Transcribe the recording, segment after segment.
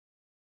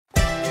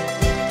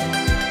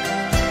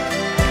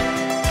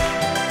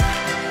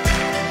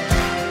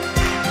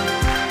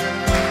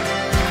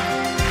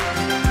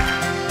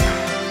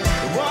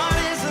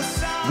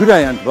Good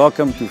day and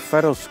welcome to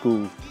Pharos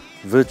School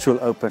Virtual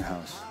Open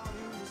House.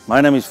 My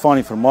name is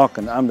Fani Vermaak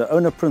and I'm the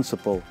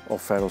owner-principal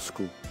of Pharos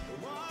School.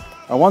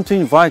 I want to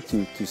invite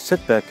you to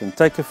sit back and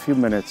take a few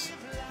minutes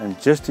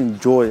and just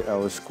enjoy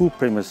our school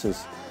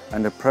premises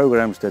and the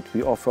programs that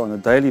we offer on a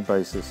daily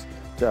basis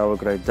to our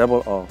grade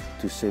RR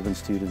to 7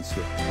 students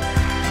here.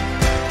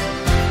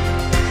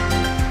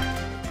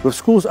 With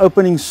schools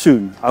opening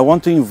soon, I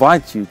want to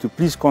invite you to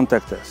please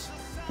contact us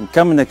and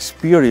come and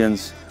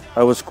experience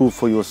our school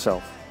for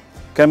yourself.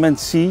 Come and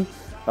see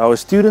our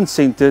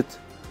student-centered,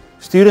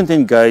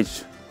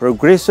 student-engaged,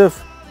 progressive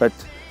but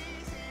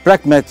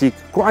pragmatic,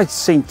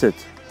 Christ-centered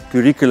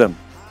curriculum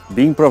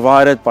being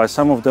provided by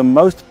some of the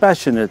most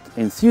passionate,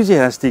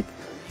 enthusiastic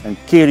and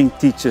caring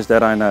teachers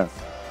that I know.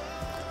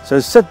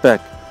 So sit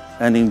back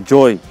and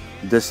enjoy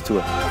this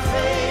tour.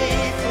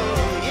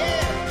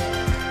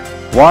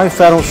 Why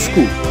Pharos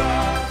School?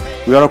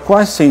 We are a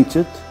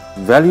Christ-centered,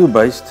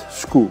 value-based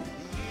school.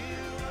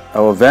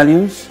 Our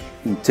values,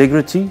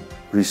 integrity,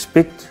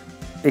 respect,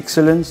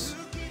 excellence,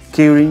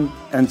 caring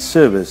and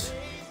service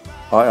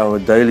are our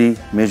daily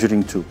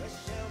measuring tool.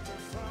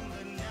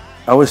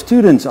 Our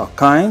students are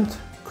kind,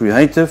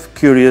 creative,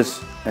 curious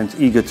and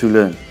eager to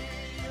learn.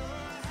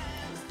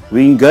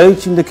 We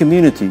engage in the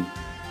community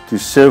to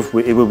serve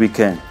wherever we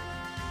can.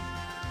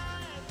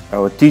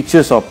 Our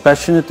teachers are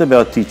passionate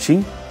about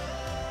teaching.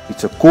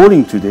 It's a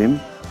calling to them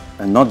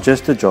and not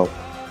just a job.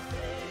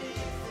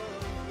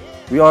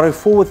 We are a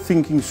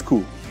forward-thinking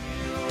school.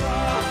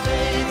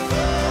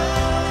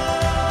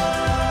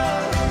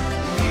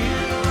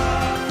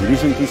 We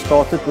recently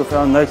started with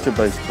our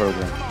nature-based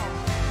program.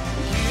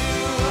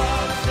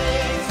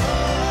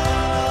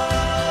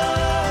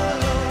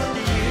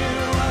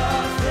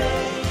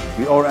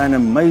 We are an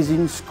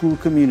amazing school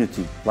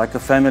community, like a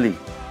family.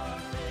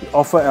 We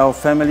offer our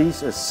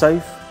families a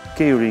safe,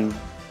 caring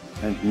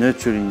and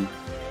nurturing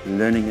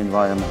learning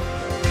environment.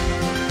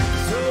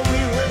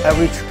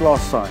 Average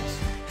class size.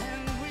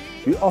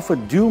 We offer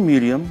dual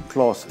medium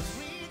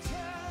classes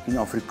in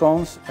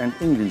Afrikaans and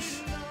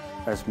English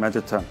as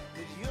mother tongue.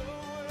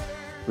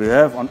 We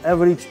have on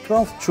average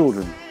 12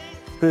 children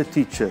per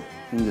teacher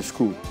in the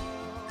school,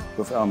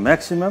 with our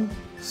maximum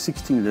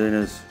 16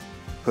 learners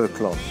per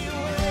class.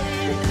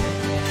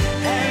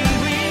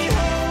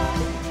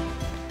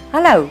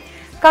 Hallo,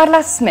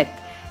 Carla Smit.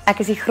 Ek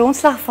is die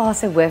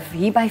grondslagfase hoof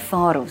hier by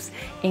Pharos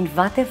en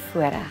wat 'n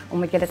voorreg om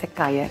met julle te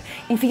kuier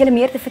en vir julle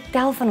meer te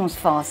vertel van ons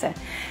fase.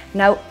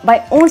 Nou,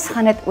 by ons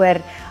gaan dit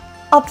oor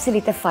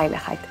absolute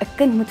veiligheid. 'n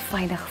Kind moet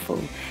veilig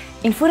voel.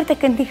 En voordat 'n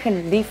kind nie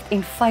geliefd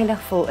en veilig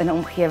voel in 'n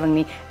omgewing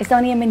nie, is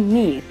daar nie 'n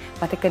manier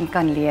wat 'n kind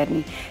kan leer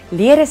nie.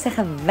 Leer is 'n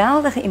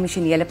geweldige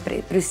emosionele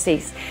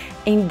proses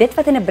en dit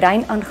wat in 'n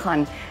brein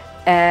aangaan,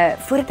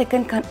 voordat 'n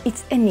kind kan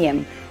iets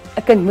inneem,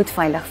 'n kind moet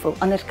veilig voel,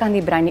 anders kan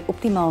die brein nie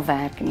optimaal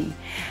werk nie.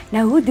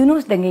 Nou, hoe doen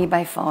ons dinge hier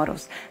by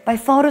Pharos? By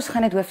Pharos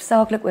gaan dit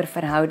hoofsaaklik oor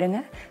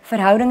verhoudinge.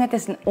 Verhoudinge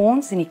tussen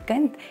ons en die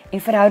kind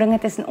en verhoudinge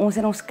tussen ons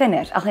en ons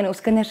kinders, en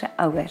ons kinders se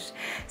ouers.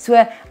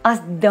 So, as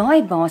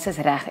daai basis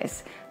reg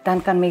is,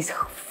 dan kan mens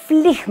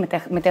vlieg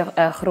met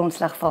 'n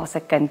grondslagfase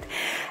kind.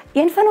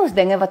 Een van ons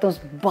dinge wat ons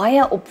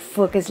baie op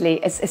fokus lê,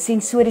 is 'n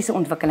sensoriese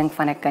ontwikkeling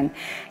van 'n kind.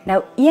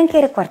 Nou, een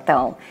keer 'n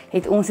kwartaal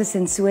het ons 'n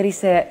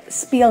sensoriese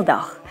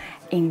speeldag.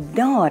 En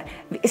daar,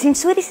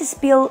 sensoriese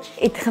speel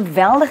het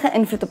geweldige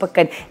invloed op 'n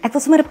kind. Ek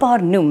wil sommer 'n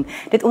paar noem.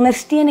 Dit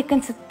ondersteun 'n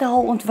kind se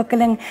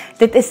taalontwikkeling.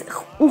 Dit is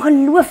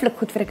ongelooflik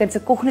goed vir 'n kind se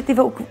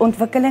kognitiewe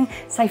ontwikkeling,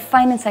 sy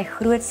fyn en sy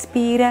groot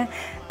spiere,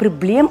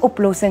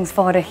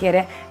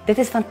 probleemoplossingsvaardighede. Dit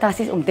is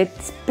fantasties om dit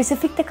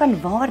spesifiek te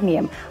kan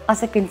waarneem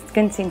as 'n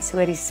kind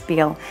sensories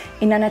speel.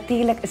 En dan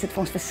natuurlik is dit vir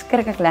ons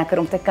verskriklik lekker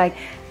om te kyk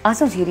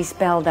as ons hierdie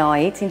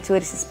speldae het,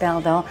 sensoriese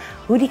speldae,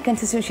 hoe die kind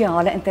se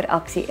sosiale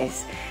interaksie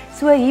is.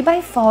 So hier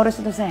by Pharos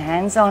het ons 'n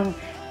hands-on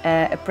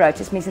approach,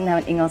 as mense nou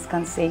in Engels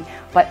kan sê.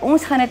 By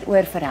ons gaan dit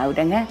oor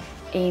verhoudinge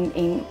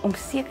en om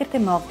seker te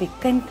maak die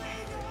kind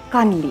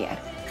kan leer.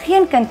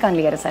 Geen kind kan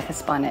leer as hy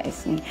gespanne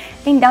is nie.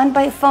 En dan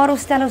by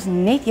Pharos stel ons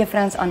net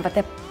juffrouens aan wat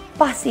 'n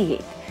passie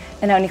het.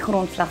 En nou in die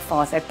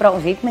grondslagfase. Ek praat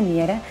ons het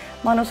menere,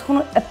 maar ons gaan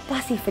 'n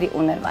passie vir die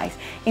onderwys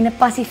en 'n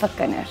passie vir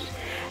kinders.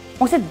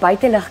 Ons het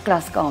buitelug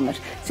klaskamers.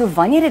 So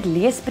wanneer dit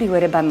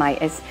leesperiode by my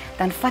is,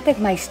 dan vat ek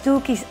my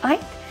stoeltjies uit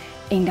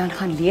en dan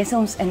gaan lees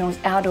ons in ons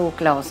outdoor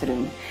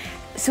classroom.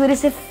 So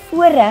dis 'n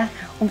voorreg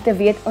om te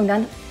weet, en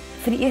dan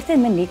vir die eerste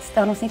minuut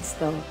staan ons net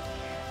stil.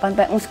 Want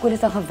by ons skool is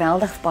daar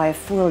geweldig baie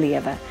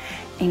voellewe.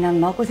 En dan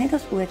maak ons net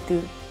ons oë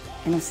toe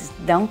en ons is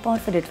dankbaar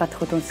vir dit wat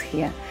God ons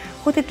gee.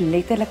 God het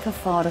letterlik vir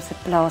Pharos 'n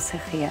plaas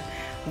gegee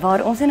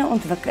waar ons in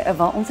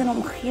 'n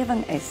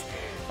omgewing is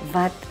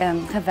wat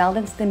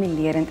geweldig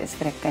stimulerend is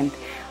vir 'n kind.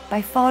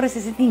 By Pharos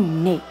is dit nie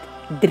net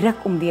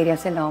druk om deur jou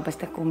syllabus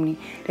te kom nie.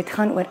 Dit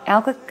gaan oor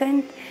elke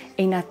kind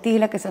en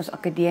natuurlik is ons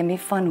akademie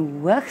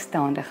van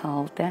hoogstaande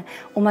gehalte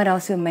omdat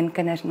daar so min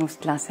kinders in ons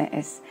klasse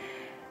is.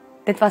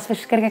 Dit was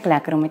verskriklik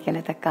lekker om met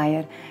julle te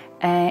kuier.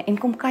 En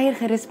kom kuier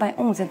gerus by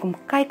ons en kom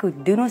kyk hoe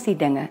doen ons die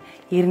dinge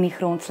hier in die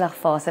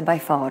grondslagfase by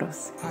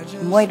Pharos.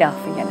 Mooi dag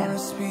vir julle.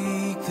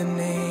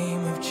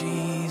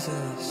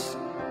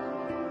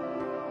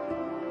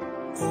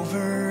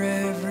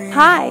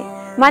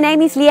 Hi, my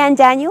name is Leanne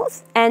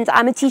Daniels and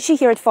I'm a teacher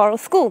here at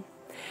Pharos School.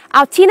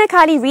 Our Tina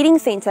Kylie Reading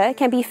Centre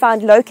can be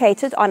found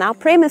located on our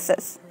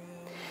premises.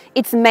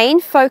 Its main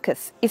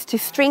focus is to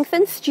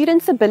strengthen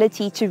students'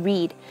 ability to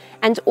read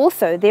and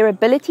also their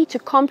ability to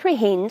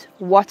comprehend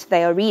what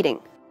they are reading.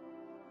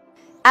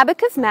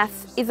 Abacus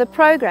Maths is a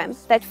program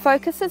that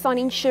focuses on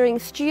ensuring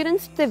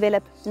students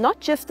develop not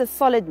just a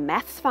solid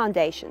maths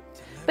foundation,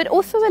 but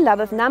also a love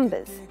of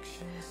numbers.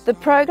 The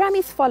program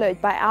is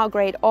followed by our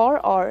grade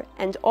RR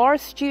and R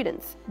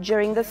students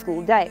during the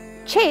school day.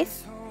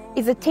 Chess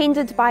is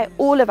attended by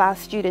all of our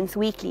students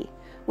weekly,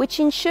 which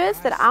ensures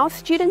that our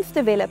students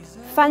develop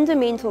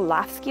fundamental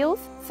life skills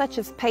such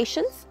as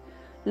patience,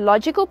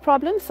 logical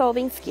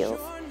problem-solving skills,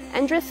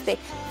 and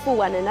respect for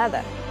one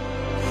another.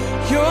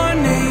 Your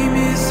name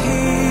is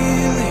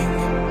healing.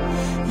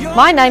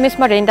 My name is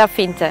Marenda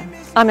Venter.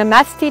 I'm a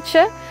maths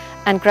teacher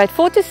and grade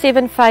 4 to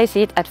 7 phase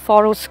head at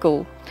Pharos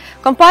School.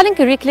 Compiling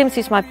curriculums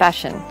is my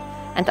passion,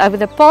 and over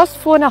the past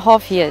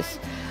 4.5 years,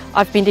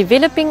 I've been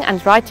developing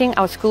and writing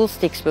our school's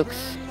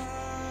textbooks.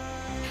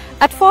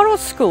 At Pharos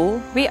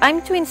School, we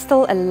aim to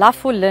instill a love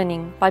for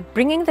learning by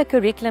bringing the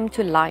curriculum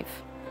to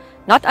life,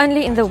 not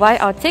only in the way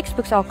our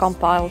textbooks are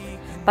compiled,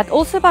 but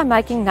also by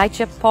making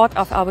nature part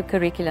of our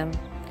curriculum.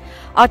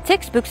 Our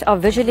textbooks are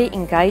visually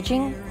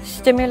engaging,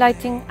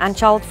 stimulating, and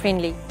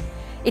child-friendly.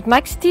 It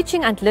makes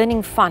teaching and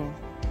learning fun.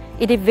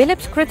 It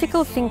develops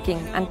critical thinking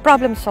and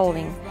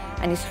problem-solving,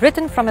 and is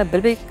written from a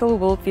biblical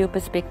worldview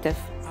perspective.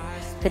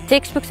 The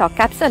textbooks are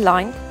CAPS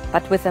aligned,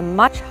 but with a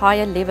much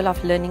higher level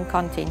of learning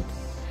content.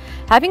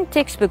 Having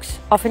textbooks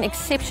of an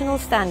exceptional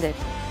standard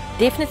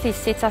definitely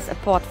sets us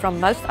apart from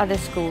most other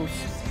schools.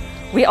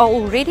 We are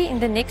already in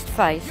the next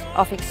phase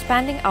of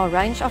expanding our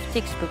range of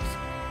textbooks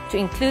to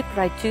include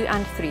grade 2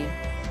 and 3.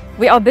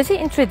 We are busy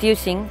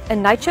introducing a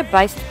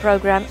nature-based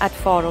program at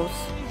Pharos.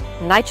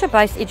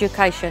 Nature-based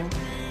education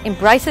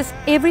embraces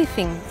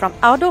everything from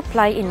outdoor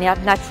play in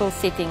natural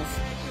settings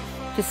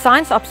to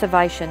science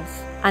observations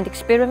and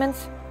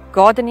experiments,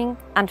 gardening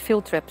and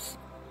field trips.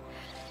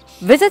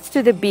 Visits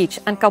to the beach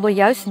and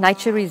Kabeljauw's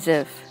Nature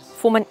Reserve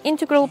form an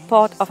integral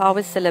part of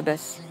our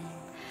syllabus.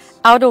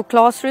 Outdoor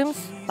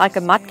classrooms like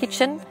a mud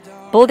kitchen,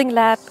 building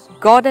lab,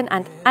 garden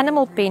and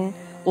animal pen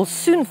will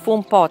soon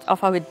form part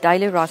of our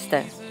daily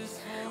roster.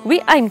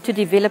 We aim to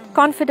develop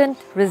confident,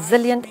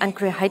 resilient and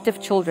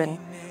creative children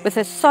with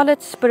a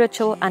solid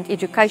spiritual and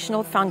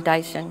educational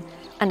foundation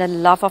and a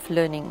love of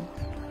learning.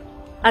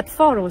 At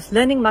Pharos,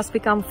 learning must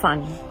become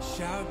fun.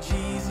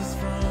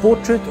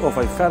 Portrait of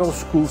a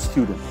Pharos School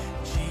student.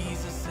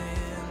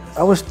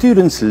 Our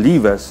students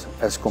leave us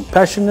as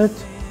compassionate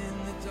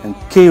and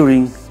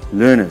caring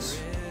learners.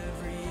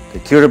 They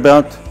care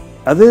about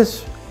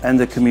others and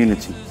the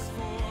community.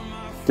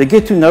 They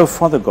get to know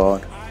Father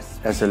God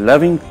as a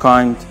loving,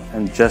 kind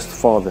and just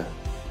Father,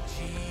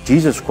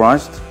 Jesus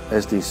Christ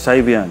as their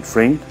Saviour and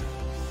friend,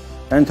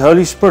 and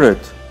Holy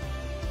Spirit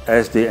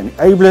as their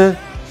enabler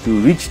to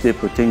reach their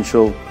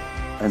potential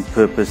and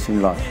purpose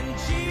in life.